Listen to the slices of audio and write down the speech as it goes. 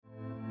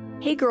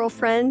Hey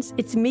girlfriends,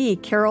 it's me,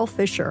 Carol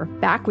Fisher,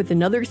 back with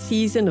another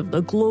season of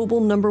the global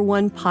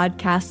 #1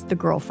 podcast, The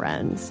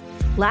Girlfriends.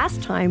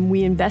 Last time,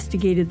 we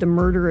investigated the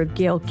murder of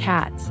Gail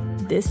Katz.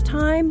 This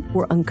time,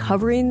 we're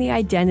uncovering the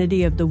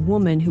identity of the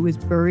woman who was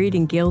buried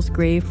in Gail's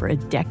grave for a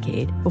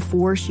decade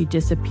before she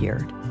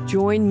disappeared.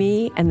 Join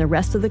me and the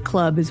rest of the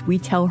club as we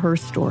tell her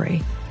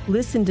story.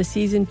 Listen to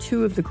Season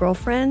 2 of The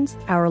Girlfriends,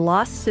 Our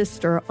Lost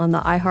Sister on the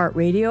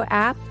iHeartRadio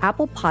app,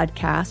 Apple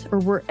Podcasts, or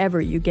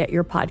wherever you get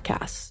your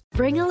podcasts.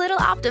 Bring a little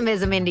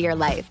optimism into your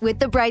life with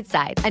The Bright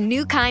Side, a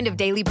new kind of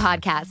daily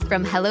podcast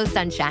from Hello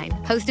Sunshine,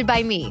 hosted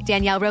by me,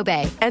 Danielle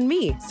Robay. And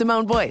me,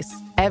 Simone Boyce.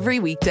 Every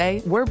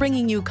weekday, we're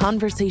bringing you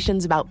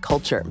conversations about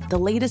culture, the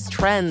latest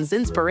trends,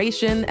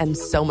 inspiration, and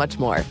so much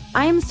more.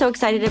 I am so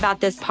excited about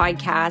this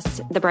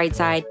podcast, The Bright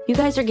Side. You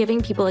guys are giving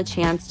people a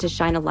chance to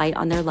shine a light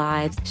on their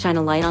lives, shine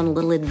a light on a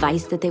little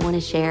advice that they want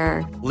to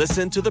share.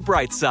 Listen to The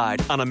Bright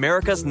Side on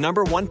America's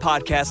 #1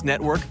 podcast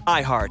network,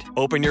 iHeart.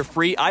 Open your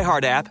free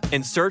iHeart app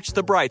and search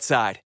The Bright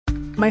Side.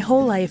 My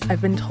whole life,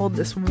 I've been told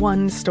this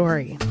one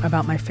story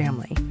about my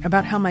family,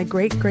 about how my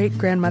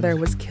great-great-grandmother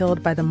was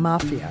killed by the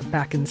mafia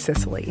back in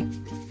Sicily.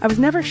 I was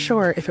never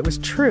sure if it was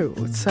true,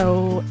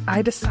 so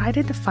I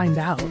decided to find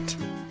out.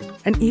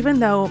 And even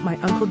though my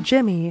Uncle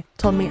Jimmy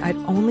told me I'd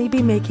only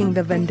be making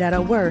the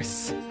vendetta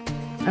worse,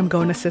 I'm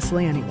going to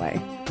Sicily anyway.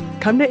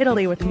 Come to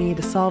Italy with me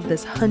to solve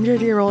this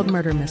 100-year-old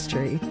murder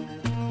mystery.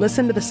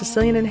 Listen to The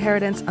Sicilian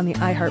Inheritance on the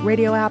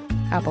iHeartRadio app,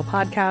 Apple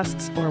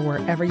Podcasts, or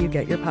wherever you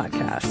get your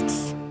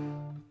podcasts.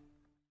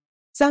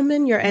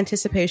 Summon your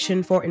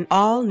anticipation for an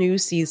all-new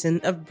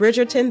season of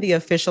Bridgerton, the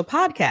official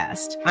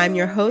podcast. I'm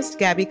your host,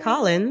 Gabby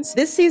Collins.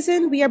 This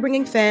season, we are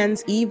bringing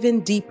fans even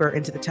deeper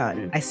into the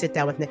ton. I sit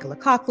down with Nicola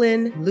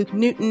Coughlan, Luke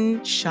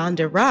Newton,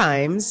 Shonda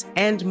Rhimes,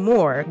 and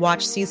more.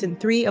 Watch Season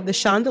 3 of the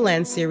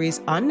Shondaland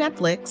series on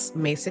Netflix,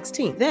 May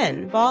 16th.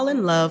 Then, fall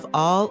in love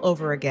all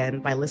over again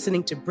by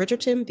listening to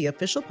Bridgerton, the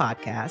official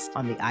podcast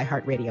on the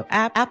iHeartRadio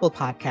app, Apple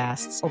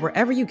Podcasts, or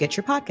wherever you get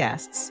your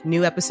podcasts.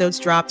 New episodes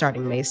drop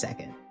starting May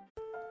 2nd.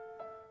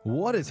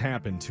 What has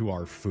happened to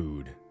our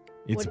food?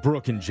 It's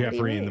Brooke and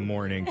Jeffrey in the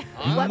morning.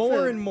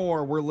 More and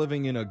more, we're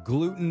living in a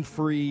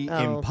gluten-free,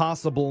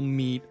 impossible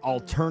meat,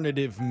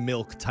 alternative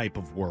milk type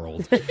of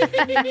world.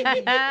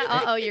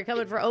 Uh-oh, you're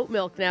coming for oat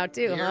milk now,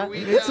 too, huh?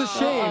 It's a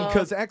shame,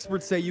 because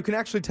experts say you can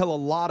actually tell a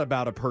lot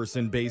about a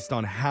person based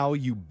on how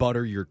you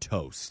butter your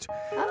toast.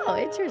 Oh,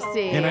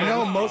 interesting. And I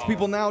know most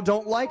people now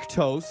don't like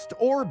toast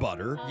or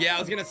butter. Yeah, I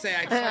was going to say,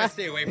 I try to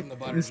stay away from the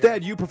butter.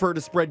 Instead, you prefer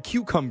to spread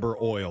cucumber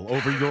oil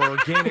over your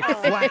organic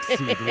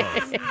flaxseed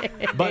loaf.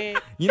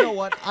 But you know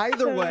what?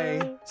 Either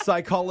way,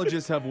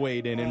 psychologists have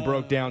weighed in and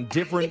broke down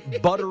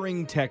different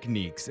buttering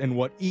techniques and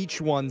what each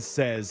one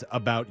says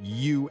about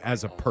you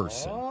as a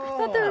person. I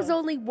thought there was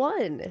only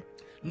one.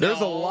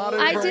 There's a lot of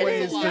different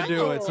ways to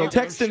do it. So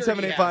text in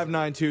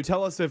 78592.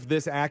 Tell us if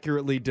this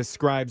accurately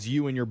describes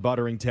you and your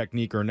buttering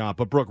technique or not.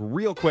 But Brooke,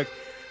 real quick,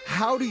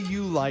 how do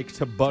you like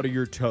to butter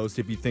your toast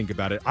if you think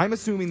about it? I'm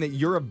assuming that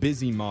you're a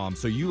busy mom,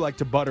 so you like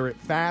to butter it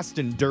fast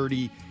and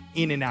dirty,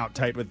 in and out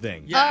type of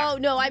thing. Yeah. Oh,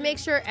 no, I make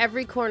sure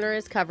every corner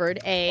is covered,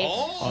 A.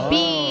 Oh. B,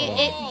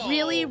 it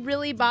really,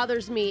 really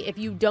bothers me if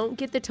you don't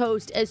get the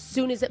toast as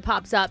soon as it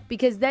pops up,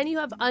 because then you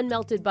have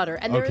unmelted butter.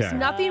 And there is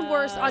nothing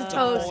worse on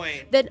toast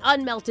than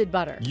unmelted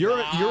butter. You're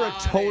a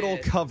total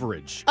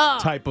coverage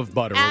type of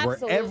butterer,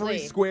 absolutely. where every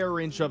square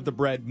inch of the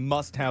bread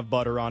must have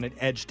butter on it,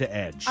 edge to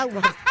edge.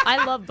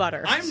 I love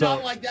butter. I'm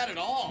not like that at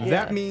all.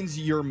 That means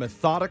you're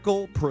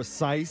methodical,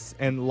 precise,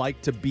 and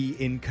like to be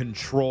in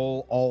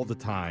control all the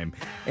time.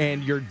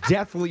 And you're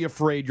deathly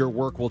afraid your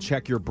work will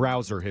check your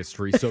browser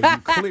history, so you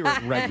clear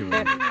it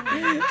regularly.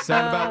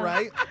 Sound about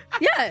right?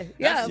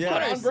 Yeah,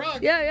 of course.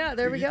 Yeah,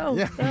 there we go.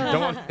 Yeah. Don't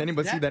want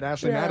anybody see that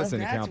Ashley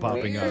Madison account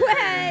popping up.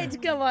 Wait,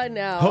 come on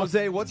now.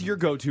 Jose, what's your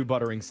go-to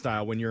buttering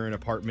style when you're in an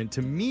apartment?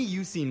 To me,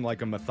 you seem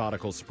like a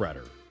methodical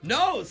spreader.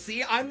 No,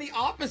 see, I'm the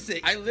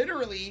opposite. I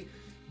literally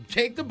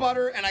take the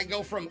butter and I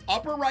go from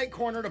upper right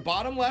corner to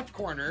bottom left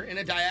corner in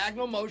a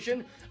diagonal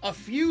motion, a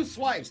few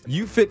swipes.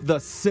 You fit the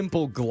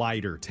simple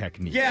glider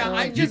technique.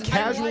 Yeah, you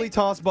casually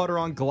toss butter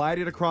on, glide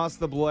it across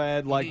the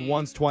bread like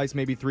once, twice,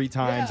 maybe 3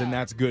 times, and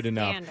that's good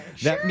enough.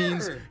 That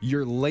means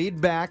you're laid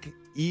back,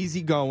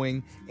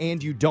 easygoing,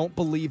 and you don't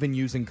believe in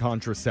using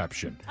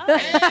contraception.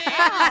 Hey,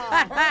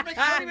 perfect.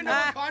 I don't even know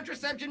what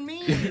contraception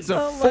means. It's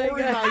a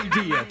foreign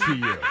idea to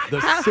you,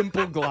 the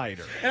simple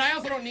glider. And I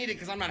also don't need it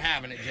because I'm not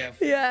having it,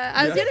 Jeff. Yeah,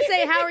 I was going to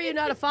say, how are you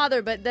not a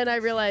father? But then I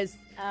realized,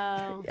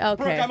 okay.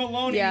 Brooke, I'm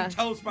alone eating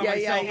toast by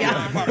myself.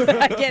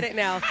 I get it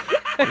now.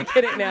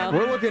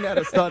 We're looking at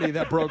a study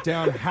that broke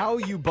down how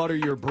you butter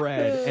your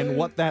bread and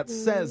what that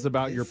says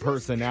about your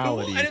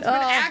personality. Cool. And it's been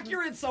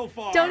accurate so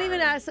far. Don't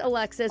even ask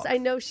Alexis. I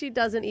know she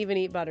doesn't even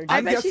eat butter.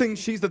 I'm guessing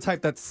she's the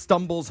type that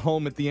stumbles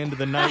home at the end of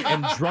the night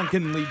and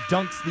drunkenly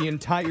dunks the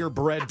entire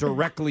bread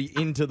directly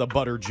into the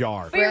butter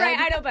jar. But you're right,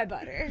 I don't buy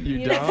butter.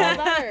 You don't?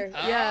 Butter.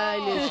 Yeah,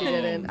 I knew she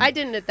didn't. I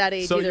didn't at that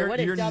age so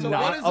either. You're not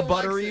a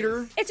butter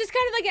eater? It's just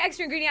kind of like an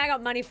extra ingredient I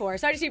got money for,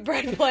 so I just eat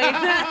bread plain. All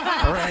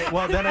right,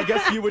 well, then I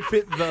guess you would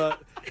fit the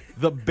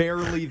the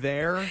barely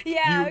there.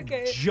 Yeah, you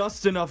okay.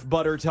 Just enough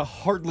butter to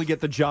hardly get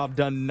the job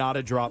done, not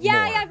a drop more.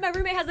 Yeah, my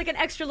roommate has like an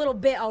extra little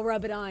bit I'll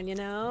rub it on, you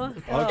know?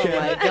 Okay.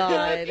 Oh, my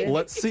God.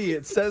 Let's see.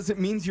 It says it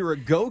means you're a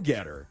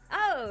go-getter.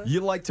 Oh.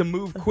 You like to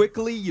move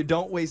quickly, you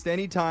don't waste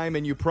any time,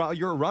 and you're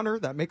a runner.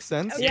 That makes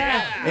sense.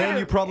 Yeah. And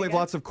you probably have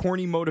lots of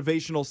corny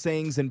motivational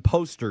sayings and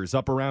posters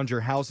up around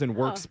your house and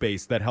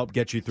workspace that help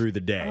get you through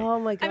the day. Oh,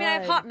 my God. I mean, I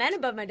have hot men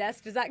above my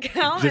desk. Does that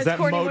count? Does as that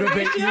corny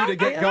motivate you motivational? to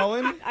get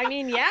going? I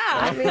mean, yeah.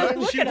 I mean,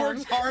 look She at him.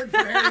 works hard for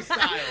Harry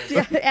Styles.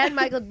 Yeah, and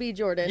Michael B.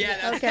 Jordan. Yeah,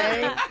 that's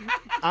okay.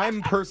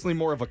 I'm personally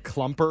more of a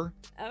clumper.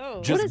 Oh.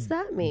 What does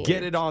that mean?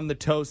 Get it on the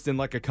toast in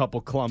like a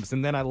couple clumps,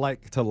 and then I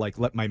like to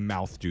let my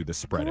mouth do the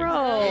spreading.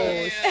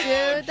 Gross,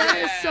 dude. That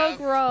is so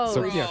gross.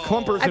 So yeah,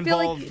 clumpers I feel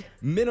involve like-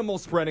 minimal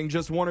spreading,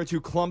 just 1 or 2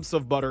 clumps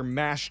of butter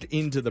mashed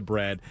into the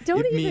bread.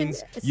 Don't it even-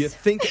 means you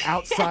think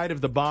outside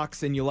of the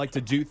box and you like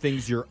to do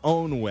things your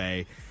own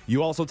way.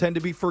 You also tend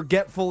to be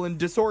forgetful and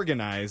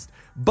disorganized,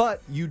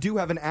 but you do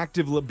have an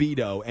active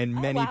libido, and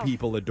many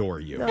people adore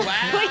you. Wow.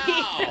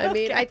 I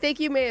mean, I think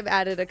you may have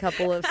added a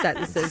couple of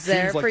sentences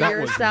there Seems like for that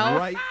yourself. was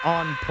right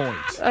on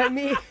point. I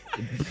mean,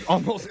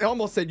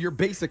 Almost said you're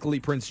basically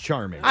Prince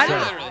Charming. I So-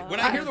 don't- Literally, when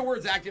I hear the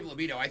words active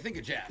libido, I think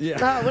of Jeff.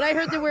 Yeah. when I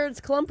heard the words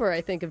clumper,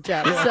 I think of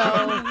Jeff. So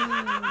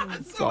That's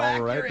It's so all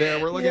accurate. right there.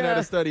 We're looking at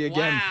a study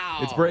again. Wow.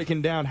 It's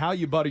breaking down how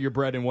you butter your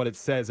bread and what it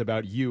says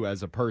about you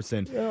as a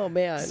person. oh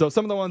man. So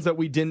some of the ones that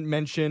we didn't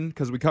mention,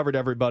 because we covered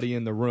everybody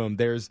in the room,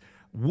 there's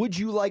would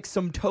you like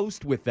some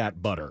toast with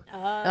that butter?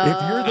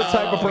 If you're the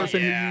type of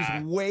person who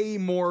uses way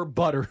more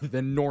butter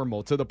than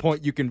normal to the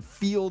point you can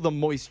feel the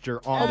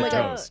moisture on the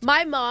toast.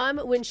 My mom,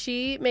 when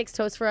she makes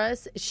toast for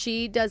us,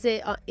 she does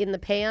it in the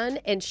pan,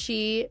 and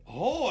she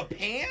a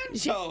pan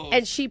toast.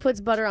 and she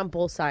puts butter on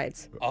both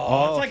sides. It's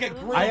like a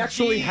grilled I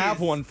actually cheese. have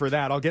one for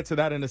that. I'll get to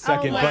that in a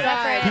second. my but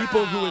God.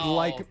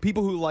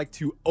 people who like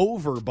to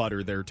over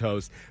butter their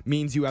toast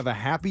means you have a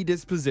happy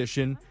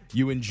disposition,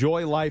 you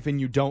enjoy life,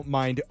 and you don't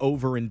mind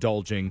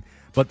overindulging.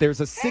 But there's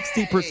a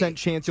 60%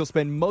 chance you'll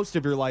spend most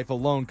of your life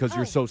alone because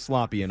you're so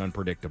sloppy and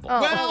unpredictable.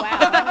 Oh, Well,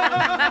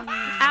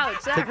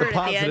 Ouch, that Take the hurt at the end,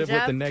 positive with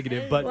Jeff. the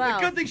negative. But Wow.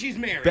 good thing she's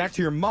married. back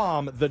to your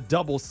mom, the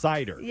double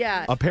cider.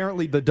 Yeah.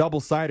 Apparently, the double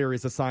cider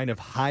is a sign of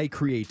high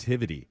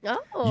creativity. Oh.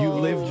 You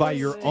live by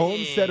your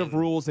own set of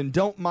rules and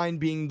don't mind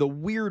being the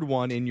weird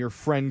one in your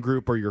friend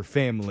group or your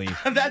family.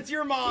 That's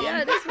your mom.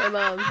 Yeah, it is my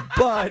mom.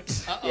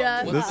 But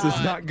Yeah. this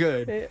is not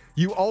good.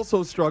 You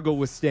also struggle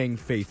with staying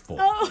faithful.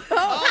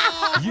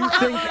 You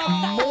think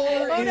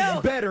more is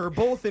better,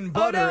 both in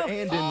butter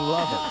and in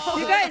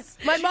lovers. You guys,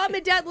 my mom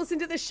and dad listen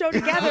to this show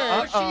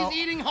together. She's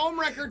eating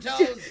homewrecker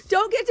toast.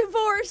 Don't get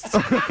divorced,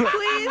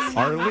 please.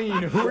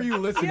 Arlene, who are you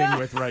listening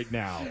with right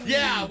now?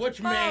 Yeah,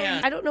 which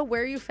man? I don't know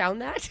where you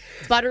found that.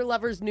 Butter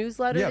Lovers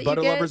newsletter. Yeah, that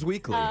Butter you get? Lovers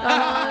Weekly.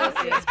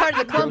 It's part of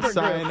the Go Clumper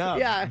sign group. up.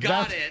 Yeah.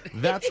 Got it.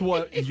 That's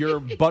what your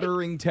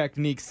buttering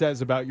technique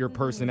says about your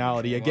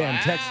personality. Again,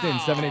 text in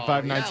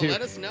 78592 Yeah,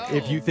 let us know.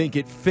 if you think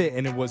it fit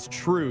and it was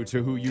true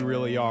to who you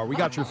really are. We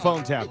got your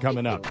phone tap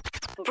coming up.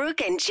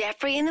 Brooke and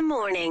Jeffrey in the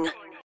morning.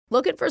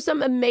 Looking for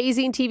some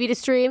amazing TV to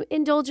stream?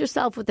 Indulge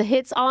yourself with the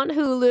hits on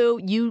Hulu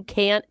you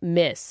can't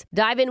miss.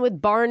 Dive in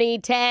with Barney,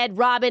 Ted,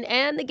 Robin,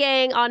 and the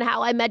gang on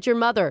How I Met Your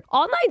Mother.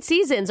 All 9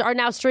 seasons are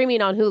now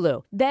streaming on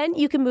Hulu. Then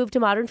you can move to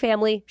Modern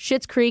Family,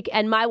 Schitt's Creek,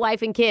 and My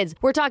Wife and Kids.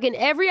 We're talking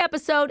every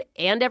episode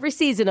and every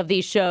season of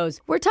these shows.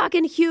 We're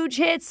talking huge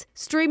hits,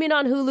 streaming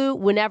on Hulu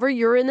whenever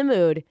you're in the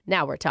mood.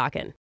 Now we're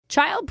talking.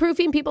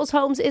 Child-proofing people's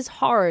homes is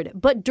hard,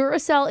 but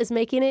Duracell is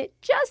making it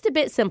just a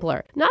bit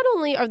simpler. Not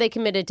only are they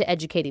committed to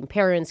educating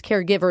parents,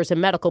 caregivers,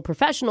 and medical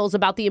professionals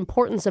about the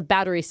importance of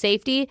battery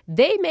safety,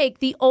 they make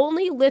the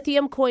only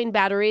lithium coin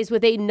batteries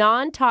with a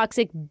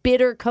non-toxic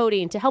bitter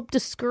coating to help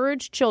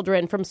discourage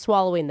children from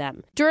swallowing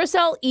them.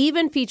 Duracell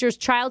even features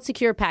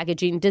child-secure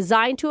packaging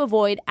designed to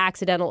avoid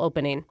accidental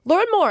opening.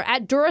 Learn more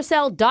at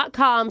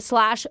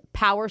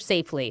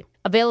Duracell.com/powersafely.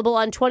 Available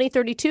on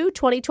 2032,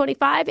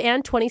 2025,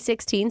 and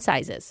 2016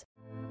 sizes.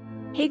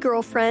 Hey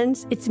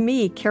girlfriends, it's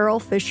me, Carol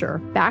Fisher,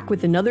 back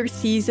with another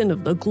season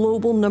of the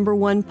global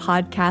 #1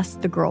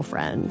 podcast, The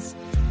Girlfriends.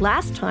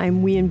 Last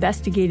time, we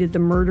investigated the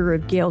murder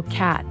of Gail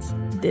Katz.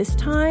 This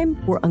time,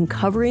 we're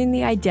uncovering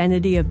the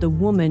identity of the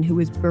woman who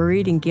was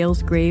buried in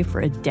Gail's grave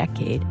for a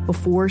decade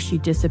before she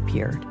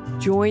disappeared.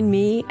 Join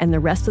me and the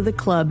rest of the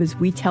club as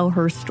we tell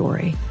her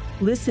story.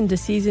 Listen to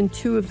Season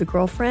 2 of The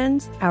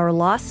Girlfriends, Our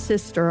Lost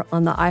Sister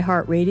on the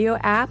iHeartRadio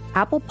app,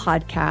 Apple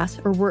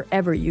Podcasts, or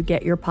wherever you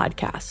get your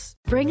podcasts.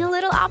 Bring a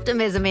little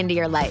optimism into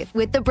your life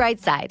with The Bright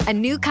Side, a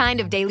new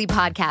kind of daily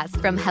podcast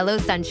from Hello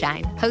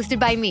Sunshine, hosted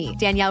by me,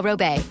 Danielle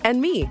Robay.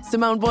 And me,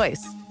 Simone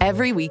Boyce.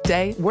 Every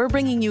weekday, we're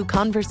bringing you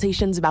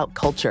conversations about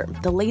culture,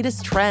 the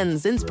latest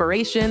trends,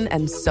 inspiration,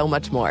 and so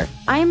much more.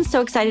 I am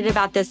so excited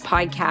about this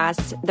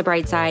podcast, The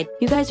Bright Side.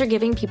 You guys are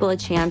giving people a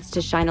chance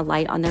to shine a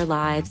light on their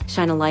lives,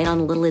 shine a light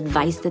on a little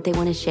advice that they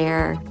want to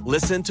share.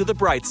 Listen to The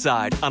Bright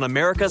Side on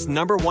America's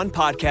 #1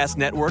 podcast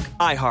network,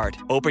 iHeart.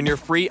 Open your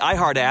free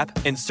iHeart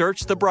app and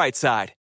search The Bright Side.